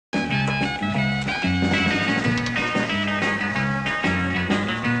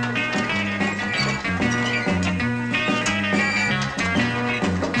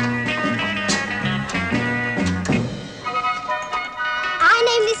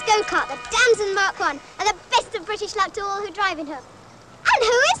latest go-kart, the Damson Mark 1, and the best of British luck to all who drive in her. And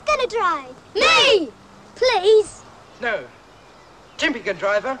who is going to drive? Me! Please? No. Jimpy can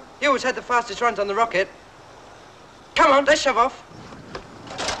drive her. He always had the fastest runs on the rocket. Come on, let's shove off.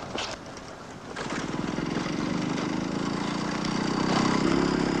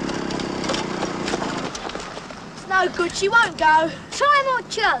 It's no good, she won't go. Try more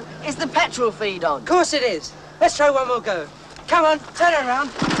choke. Is the petrol feed on? Of course it is. Let's try one more go. Come on, turn her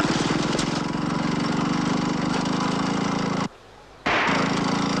around.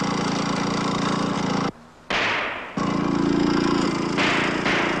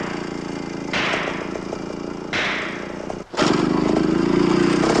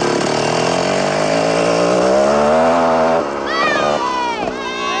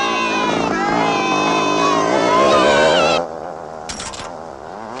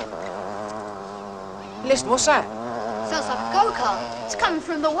 Listen, what's that? Sounds like a go-kart. It's coming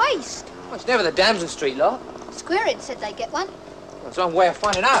from the waste. Well, it's never the Damson Street lot. Squarehead said they'd get one. Well, it's one way of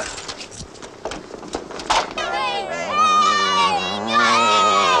finding out.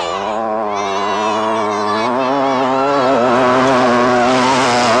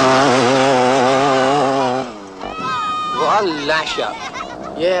 What a lash up.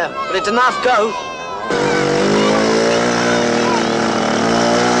 Yeah, but it's enough go.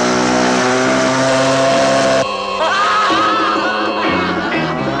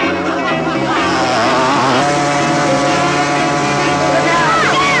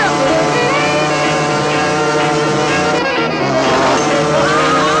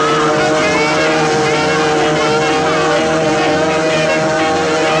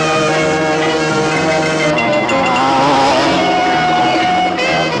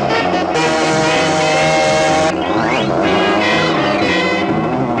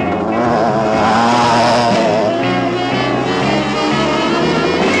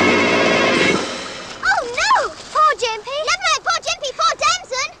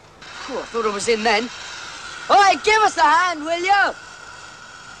 In then. All right, give us a hand, will you?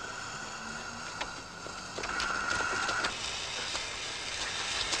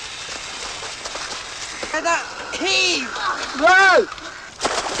 And that heave! Whoa!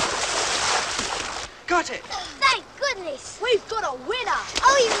 Got it! Thank goodness! We've got a winner!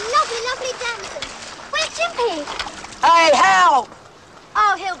 Oh, you lovely, lovely Damson! Where's Jimpy? Hey, help!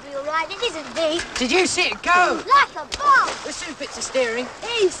 Oh, he'll be all right. It isn't deep. Did you see it go? Like a bomb! The suit fits the steering.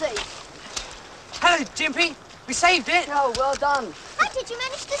 Easy. Hello, Jimpy. We saved it. Oh, well done. How did you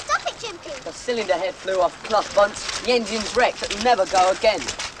manage to stop it, Jimpy? The cylinder head flew off cloth bunts. The engine's wrecked. It'll never go again.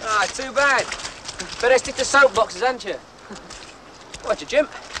 Ah, too bad. Better stick to soapboxes, hadn't you? Watch it, Jim.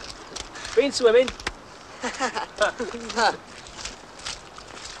 Been swimming.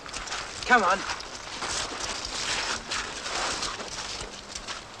 Come on.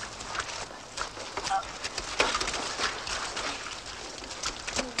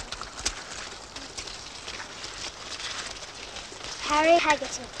 Harry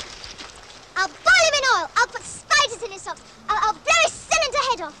Haggerty. I'll boil him in oil. I'll put spiders in his socks. I'll blow his cylinder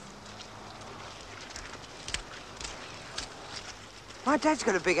head off. My dad's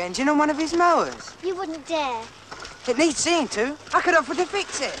got a big engine on one of his mowers. You wouldn't dare. It needs seeing to. I could offer to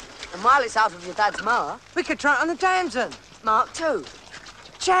fix it. And while it's out of your dad's mower, We could try it on the Damson. Mark II.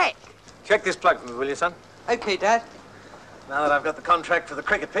 Check. Check this plug for me, will you, son? Okay, Dad. Now that I've got the contract for the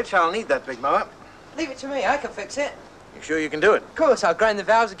cricket pitch, I'll need that big mower. Leave it to me. I can fix it. You sure you can do it? Of course, I'll grind the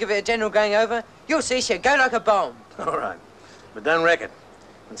valves and give it a general going over. You'll see she'll go like a bomb. All right. But don't wreck it.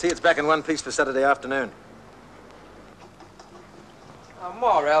 And see it's back in one piece for Saturday afternoon. Oh,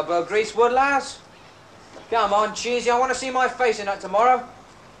 more elbow grease, Woodlouse. Come on, Cheesy. I want to see my face in that tomorrow.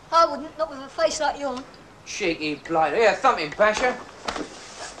 I wouldn't, not with a face like yours. Cheeky blighter. Here, thump him, Basher.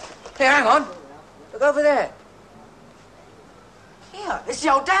 Here, hang on. Look over there. Yeah, it's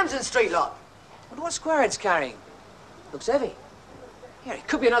the old Damson Street lot. Wonder what Squarehead's carrying. Looks heavy. Yeah, it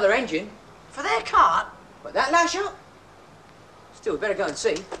could be another engine. For their cart? But that lash up? Still, we better go and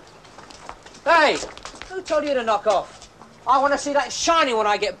see. Hey, who told you to knock off? I want to see that shiny when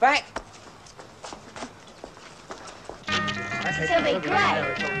I get back. She'll be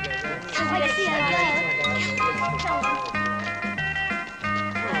great. Can't wait to see her go. Come on.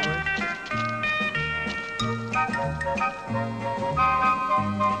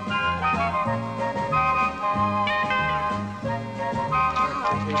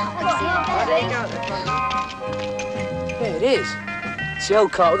 Yeah, it is. It's the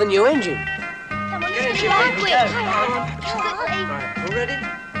old car with a new engine. Come on, Get in, let's Jimmy. go quick. Quickly. Right, all ready?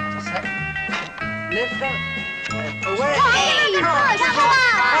 Just a sec. Lift up. Away. Come on, come on.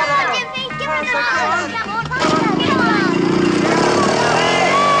 Give me the nose. Come on, come on.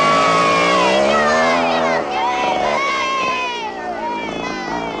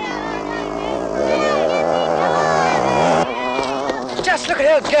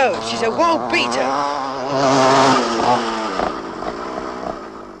 Let her go. She's a world beater.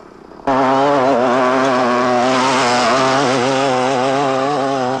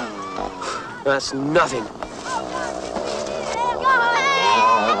 That's nothing.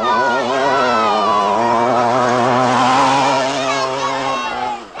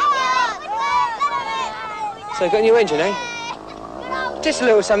 So you got a new engine, eh? Just a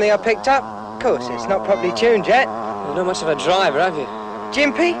little something I picked up. Of course, it's not properly tuned yet. You're not much of a driver, have you?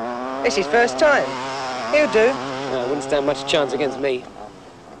 Jimpy? It's his first time. He'll do. No, wouldn't stand much chance against me.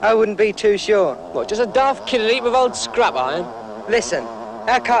 I wouldn't be too sure. What, just a daft kiddie with old scrap iron? Listen,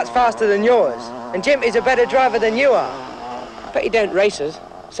 our cart's faster than yours, and Jimpy's a better driver than you are. Bet you don't race us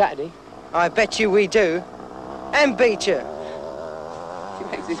Saturday. I bet you we do. And beat you. He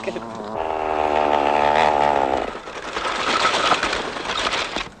makes these get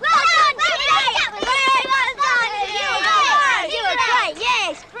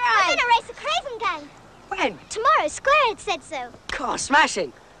When? Tomorrow, Squarehead said so. God,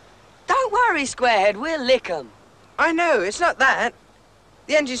 smashing. Don't worry, Squarehead, we'll lick 'em. I know, it's not that.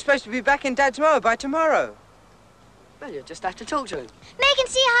 The engine's supposed to be back in Dad's mower by tomorrow. Well, you'll just have to talk to him. Make him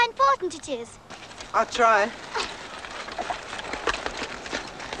see how important it is. I'll try.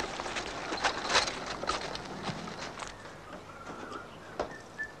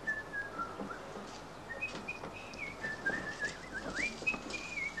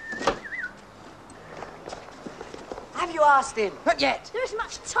 Have you asked him? Not yet. There isn't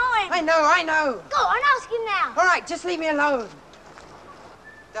much time. I know. Go on, ask him now. All right, just leave me alone.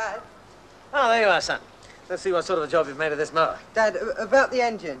 Dad? Oh, there you are, son. Let's see what sort of a job you've made of this mower. Dad, about the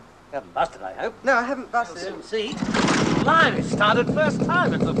engine. You haven't busted, I hope. No, I haven't We'll busted soon it. see. Blimey, it started first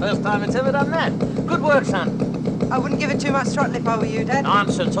time. It's the first time it's ever done that. Good work, son. I wouldn't give it too much throttle if I were you, Dad.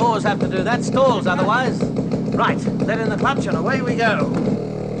 Nonsense. Always have to do that. Stalls otherwise. Right, let in the clutch and away we go.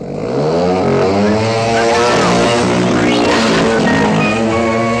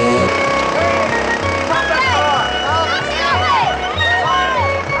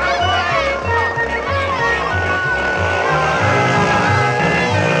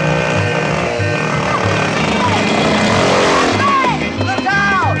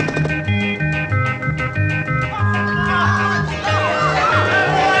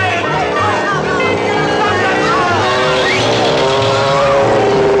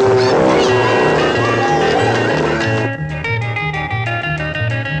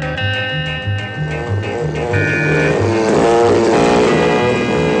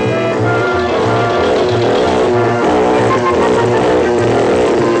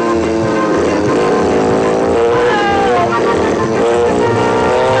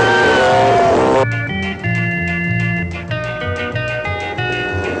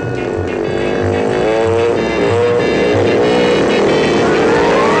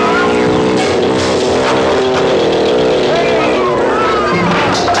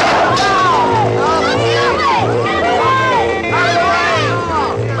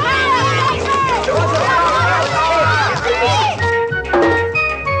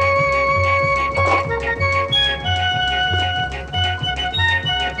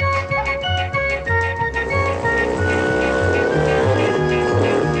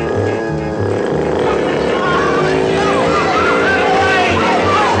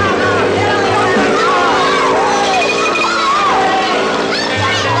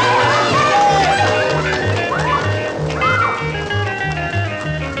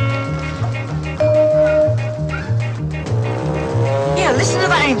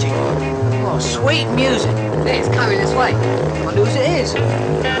 Sweet music. Hey, it's coming this way. I wonder whose it is.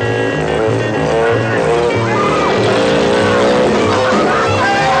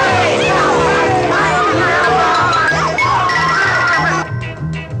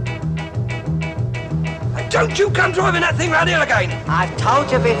 Don't you come driving that thing round here again. I've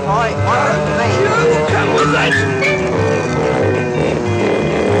told you before, it wasn't me. You come with this.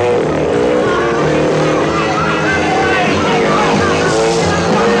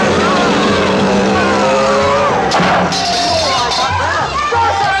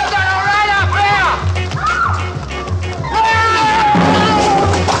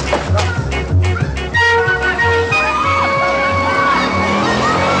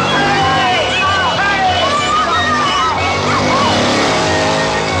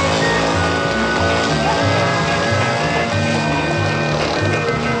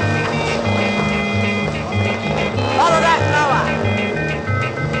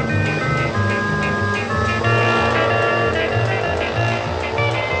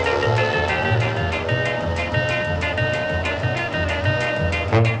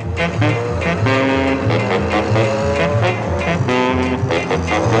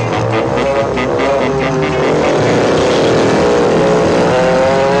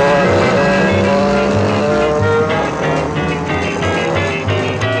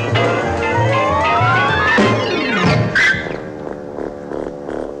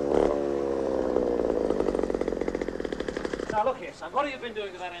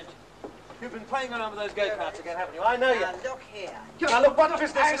 that engine. You've been playing around with those go-karts again, haven't you? I know you. Now, look here. Now, look, what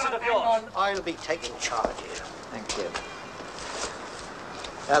business is it of yours? I'll be taking charge here. Thank you.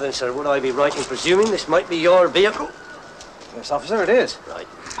 Now then, sir, would I be right in presuming this might be your vehicle? Yes, officer, it is. Right.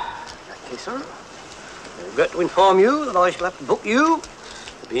 In that case, sir, I regret to inform you that I shall have to book you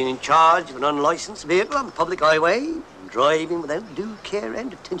for being in charge of an unlicensed vehicle on the public highway, driving without due care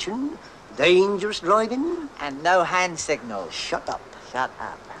and attention, dangerous driving. And no hand signals. Shut up. Shut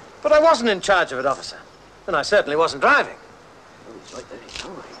up. But I wasn't in charge of it, officer. And I certainly wasn't driving. Oh, he's right there. He's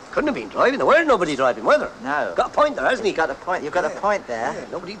all right. Couldn't have been driving. There weren't nobody driving, were there? No. Got a point there, hasn't he? You've got a point. You've got a point there. Yeah,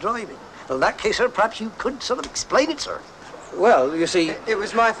 nobody driving. Well, in that case, sir, perhaps you could sort of explain it, sir. Well, you see... It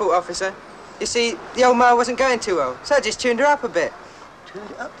was my fault, officer. You see, the old mare wasn't going too well, so I just tuned her up a bit. Tuned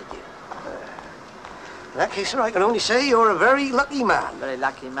it up, did you? In that case, sir, I can only say you're a very lucky man. Very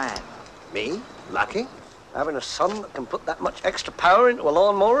lucky man. Me? Lucky? Having a son that can put that much extra power into a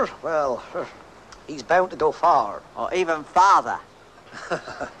lawnmower? Well, he's bound to go far. Or even farther.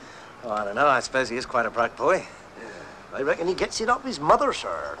 Oh, I don't know. I suppose he is quite a bright boy. I reckon he gets it off his mother,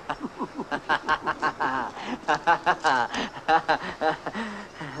 sir.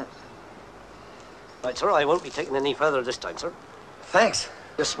 Right, sir, I won't be taking any further this time, sir. Thanks.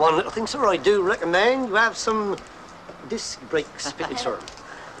 Just one little thing, sir. I do recommend you have some disc brakes fitted, sir.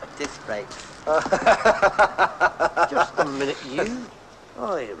 Disc brakes. Just a minute, you.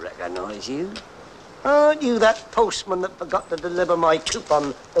 I recognize you. Aren't you that postman that forgot to deliver my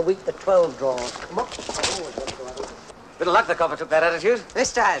coupon the week the 12 draws? Come up. Bit of luck the copper took that attitude.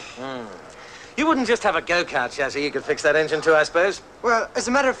 Yes, Dad. You wouldn't just have a go-kart chassis you could fix that engine to, I suppose? Well, as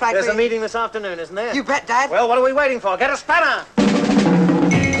a matter of fact, There's a meeting this afternoon, isn't there? You bet, Dad. Well, what are we waiting for? Get a spanner!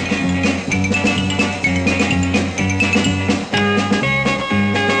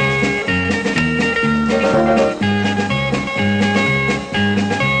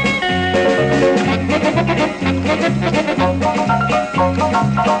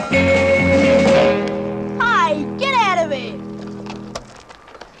 Hi, get out of here!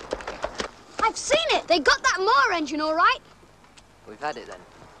 I've seen it. They got that motor engine all right. We've had it then.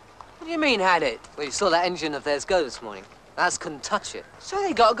 What do you mean, had it? Well, you saw that engine of theirs go this morning. Lads couldn't touch it. So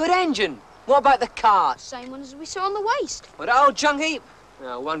they got a good engine. What about the cart? Same one as we saw on the waste. What, that old junk heap?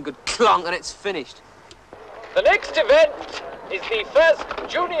 Oh, one good clonk and it's finished. The next event is the first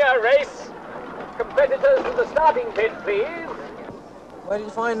junior race. Competitors to the starting pit, please. Where did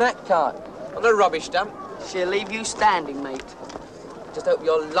you find that cart? On a rubbish dump. She'll leave you standing, mate. Just hope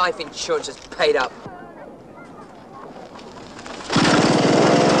your life insurance is paid up.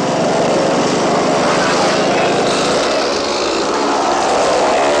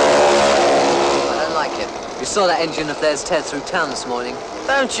 I don't like it. You saw that engine of theirs tear through town this morning.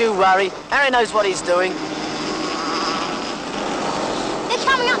 Don't you worry. Harry knows what he's doing. They're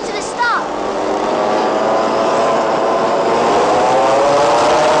coming up to the start.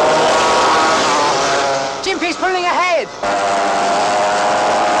 Jimpy's pulling ahead!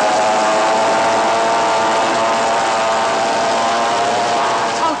 I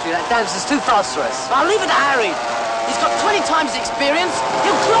told you that dance is too fast for us. I'll leave it to Harry. He's got 20 times the experience.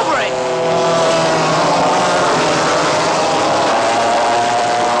 He'll clobber it.